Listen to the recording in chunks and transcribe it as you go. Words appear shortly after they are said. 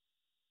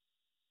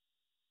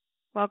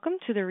Welcome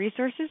to the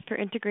Resources for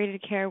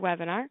Integrated Care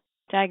webinar,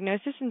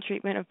 Diagnosis and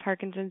Treatment of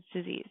Parkinson's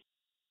Disease.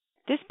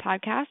 This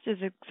podcast is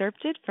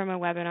excerpted from a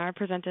webinar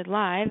presented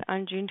live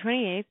on June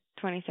 28,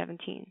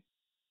 2017.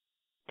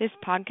 This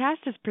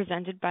podcast is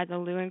presented by the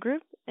Lewin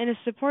Group and is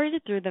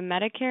supported through the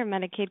Medicare and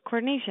Medicaid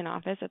Coordination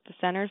Office at the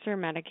Centers for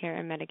Medicare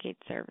and Medicaid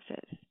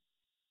Services.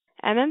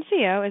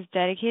 MMCO is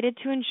dedicated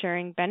to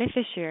ensuring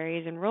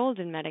beneficiaries enrolled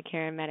in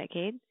Medicare and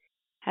Medicaid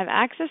have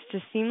access to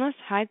seamless,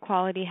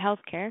 high-quality health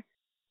care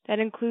that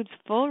includes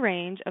full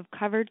range of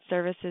covered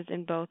services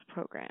in both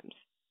programs.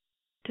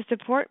 To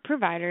support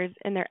providers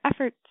in their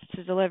efforts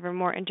to deliver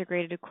more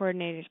integrated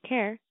coordinated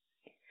care,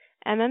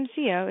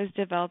 MMCO is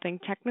developing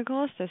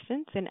technical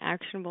assistance and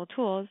actionable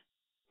tools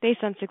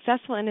based on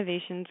successful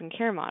innovations in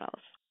care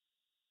models.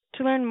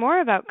 To learn more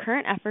about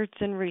current efforts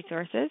and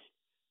resources,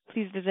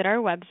 please visit our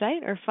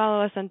website or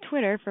follow us on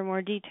Twitter for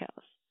more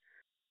details.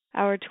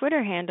 Our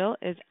Twitter handle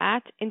is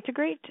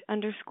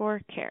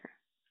 @integrate_care.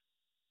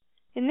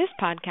 In this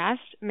podcast,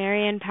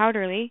 Marianne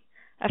Powderly,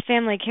 a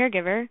family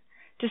caregiver,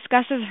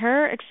 discusses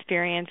her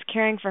experience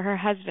caring for her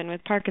husband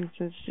with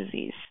Parkinson's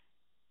disease.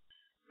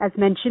 As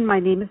mentioned,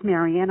 my name is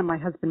Marianne, and my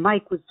husband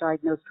Mike was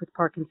diagnosed with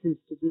Parkinson's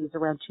disease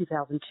around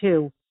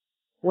 2002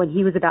 when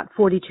he was about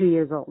 42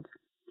 years old.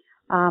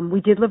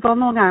 We did live on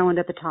Long Island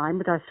at the time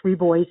with our three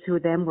boys, who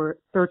then were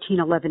 13,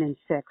 11, and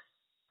 6.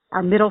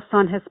 Our middle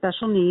son has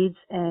special needs,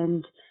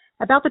 and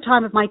about the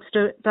time of Mike's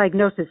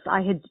diagnosis,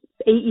 I had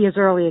 8 years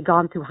earlier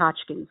gone through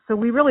Hodgkin's. So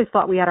we really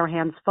thought we had our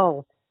hands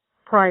full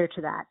prior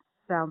to that.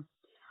 So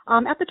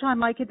at the time,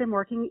 Mike had been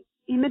working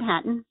in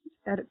Manhattan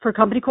for a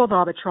company called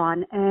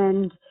Arbitron,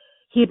 and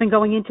he had been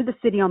going into the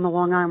city on the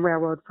Long Island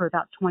Railroad for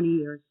about 20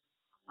 years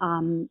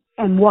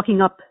and walking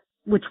up,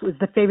 which was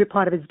the favorite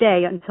part of his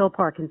day, until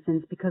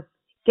Parkinson's, because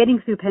getting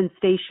through Penn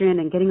Station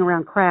and getting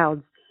around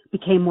crowds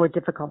became more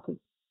difficult.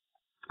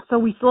 So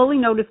we slowly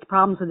noticed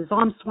problems with his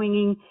arm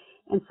swinging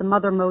and some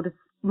other motor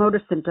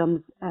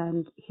symptoms,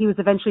 and he was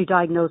eventually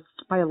diagnosed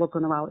by a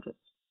local neurologist.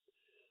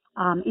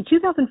 In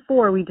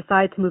 2004, we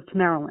decided to move to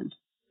Maryland.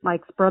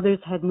 Mike's brothers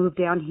had moved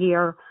down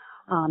here.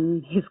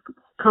 His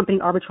company,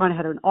 Arbitron,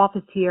 had an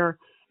office here,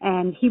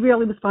 and he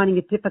really was finding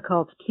it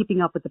difficult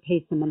keeping up with the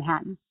pace in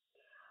Manhattan.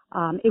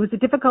 It was a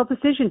difficult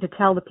decision to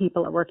tell the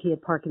people at work he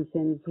had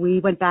Parkinson's.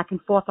 We went back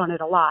and forth on it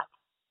a lot.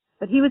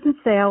 But he was in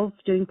sales,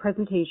 doing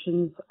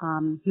presentations.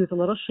 He was a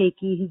little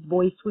shaky. His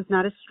voice was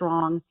not as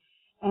strong.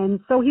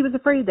 And so he was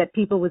afraid that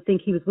people would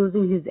think he was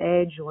losing his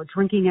edge or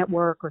drinking at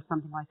work or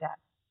something like that.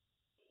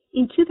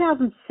 In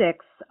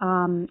 2006,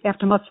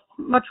 after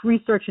much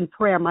research and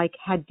prayer, Mike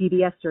had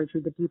DBS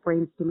surgery, the deep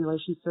brain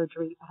stimulation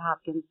surgery at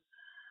Hopkins.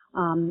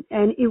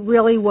 And it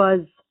really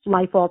was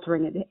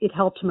life-altering. It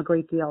helped him a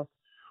great deal.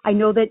 I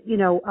know that,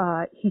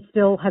 he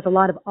still has a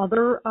lot of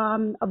other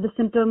of the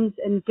symptoms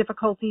and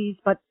difficulties,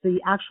 but the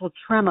actual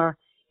tremor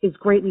is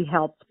greatly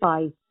helped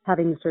by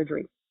having the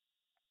surgery.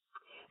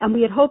 And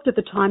we had hoped at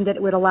the time that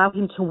it would allow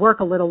him to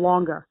work a little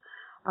longer.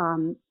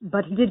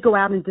 But he did go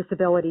out in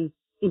disability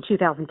in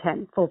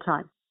 2010,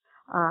 full-time.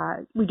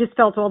 We just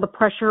felt all the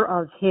pressure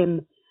of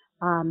him.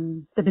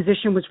 The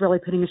physician was really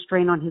putting a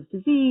strain on his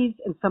disease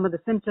and some of the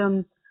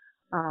symptoms.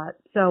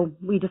 So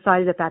we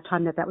decided at that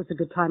time that was a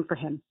good time for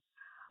him.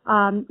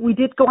 We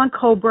did go on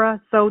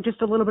COBRA, so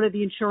just a little bit of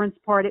the insurance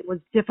part. It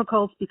was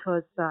difficult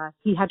because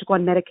he had to go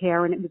on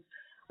Medicare, and it was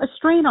a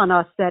strain on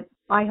us that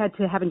I had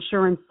to have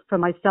insurance for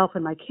myself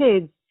and my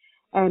kids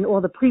and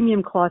all the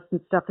premium costs and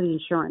stuff for the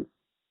insurance.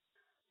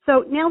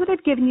 So now that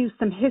I've given you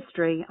some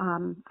history,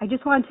 I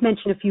just wanted to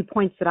mention a few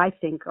points that I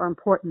think are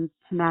important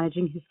to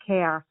managing his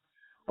care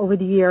over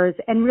the years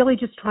and really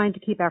just trying to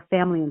keep our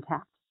family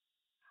intact.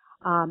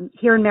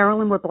 Here in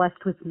Maryland, we're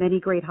blessed with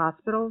many great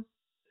hospitals,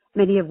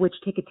 many of which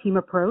take a team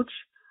approach.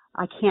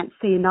 I can't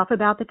say enough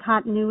about the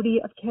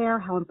continuity of care,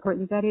 how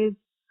important that is.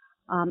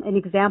 An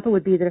example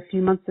would be that a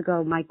few months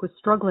ago, Mike was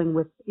struggling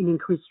with an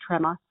increased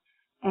tremor.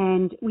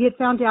 And we had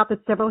found out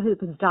that several of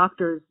his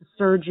doctors, the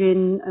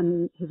surgeon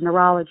and his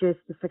neurologist,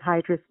 the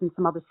psychiatrist, and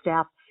some other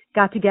staff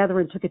got together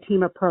and took a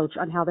team approach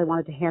on how they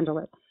wanted to handle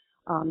it.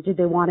 Did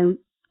they want to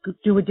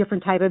do a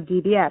different type of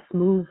DBS,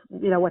 move,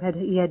 what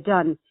he had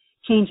done,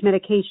 change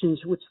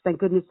medications, which thank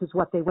goodness is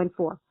what they went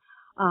for.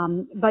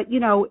 But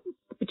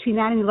between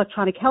that and the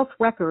electronic health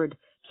record,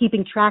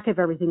 keeping track of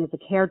everything as a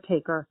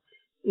caretaker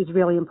is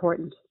really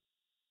important.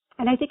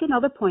 And I think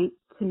another point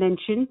to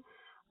mention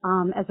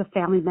as a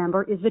family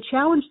member is the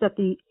challenge that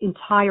the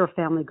entire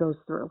family goes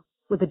through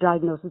with a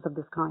diagnosis of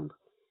this kind.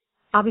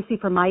 Obviously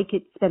for Mike,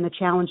 it's been a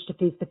challenge to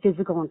face the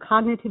physical and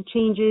cognitive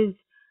changes.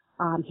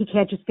 He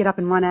can't just get up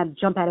and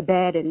jump out of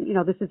bed. And,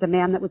 this is a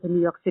man that was a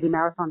New York City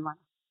Marathon runner.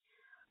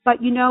 But,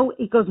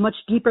 it goes much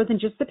deeper than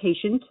just the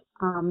patient.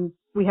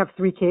 We have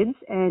 3 kids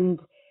and,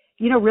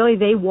 really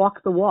they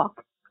walk the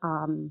walk.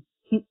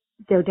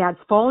 Their dad's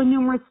fallen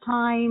numerous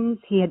times.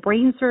 He had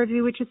brain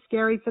surgery, which is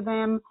scary for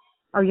them.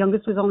 Our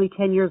youngest was only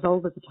 10 years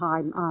old at the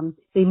time.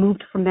 They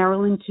moved from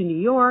Maryland to New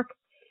York.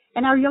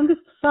 And our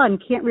youngest son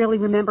can't really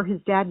remember his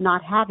dad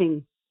not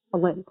having a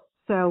limp.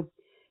 So,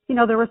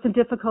 there were some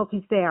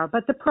difficulties there.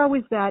 But the pro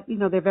is that,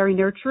 they're very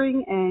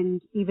nurturing,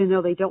 and even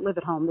though they don't live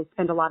at home, they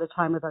spend a lot of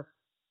time with us,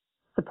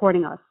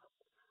 supporting us.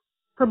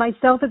 For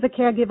myself as a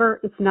caregiver,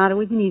 it's not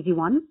always an easy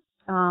one.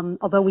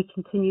 Although we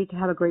continue to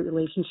have a great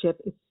relationship,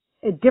 it's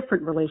a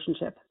different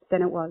relationship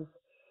than it was.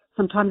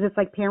 Sometimes it's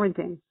like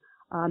parenting,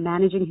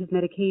 managing his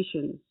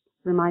medications,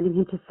 reminding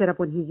him to sit up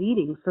when he's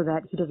eating so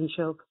that he doesn't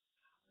choke,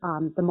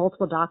 the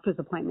multiple doctor's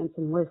appointments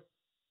and lists.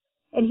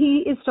 And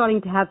he is starting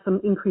to have some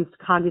increased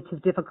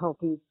cognitive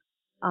difficulties.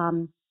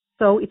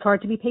 So it's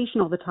hard to be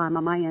patient all the time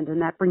on my end,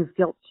 and that brings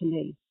guilt to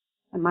me.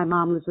 And my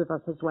mom lives with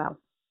us as well.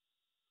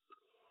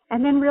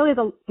 And then really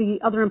the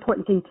other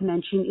important thing to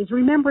mention is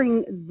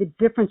remembering the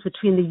difference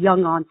between the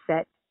young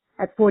onset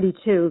at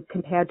 42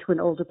 compared to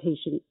an older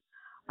patient.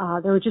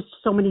 There are just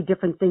so many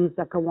different things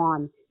that go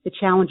on. The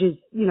challenges,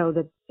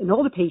 that an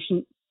older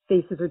patient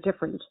faces are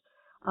different.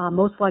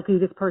 Most likely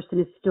this person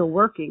is still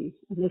working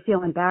and they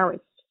feel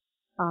embarrassed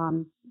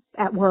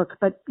at work.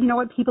 But you know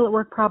what? People at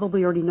work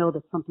probably already know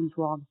that something's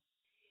wrong.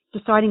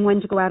 Deciding when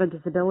to go out on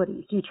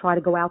disability. Do you try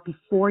to go out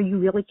before you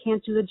really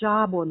can't do the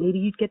job, or maybe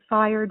you'd get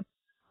fired?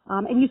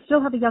 And you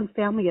still have a young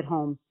family at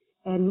home.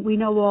 And we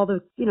know all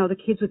the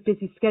kids with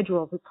busy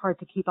schedules, it's hard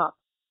to keep up.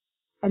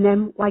 And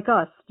then like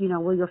us,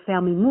 will your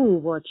family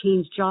move or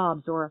change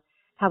jobs, or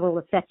how will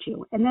it affect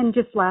you? And then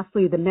just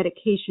lastly, the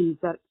medications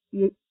that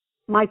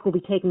Mike will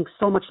be taking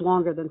so much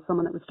longer than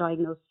someone that was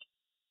diagnosed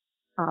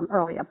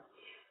earlier.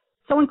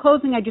 So in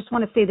closing, I just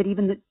want to say that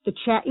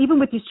even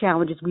with these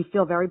challenges, we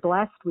feel very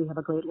blessed. We have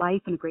a great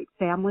life and a great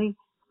family.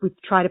 We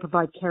try to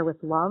provide care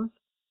with love.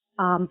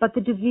 But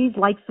the disease,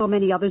 like so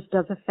many others,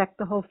 does affect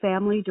the whole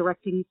family,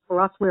 directing for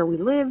us where we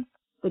live,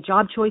 the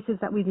job choices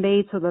that we've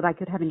made so that I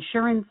could have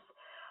insurance.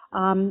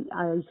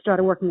 I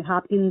started working at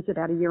Hopkins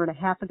about a year and a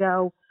half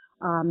ago,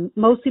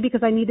 mostly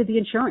because I needed the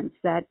insurance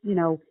that,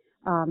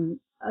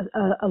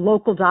 a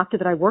local doctor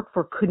that I work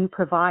for couldn't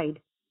provide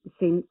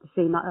the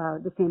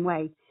same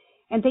way.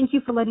 And thank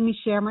you for letting me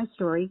share my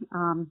story.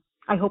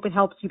 I hope it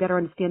helps you better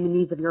understand the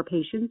needs of your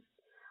patients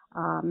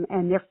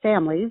and their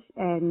families.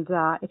 And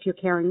if you're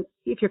caring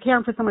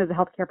for someone as a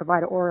healthcare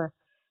provider or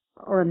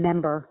a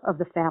member of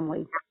the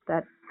family,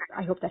 that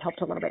I hope that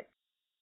helped a little bit.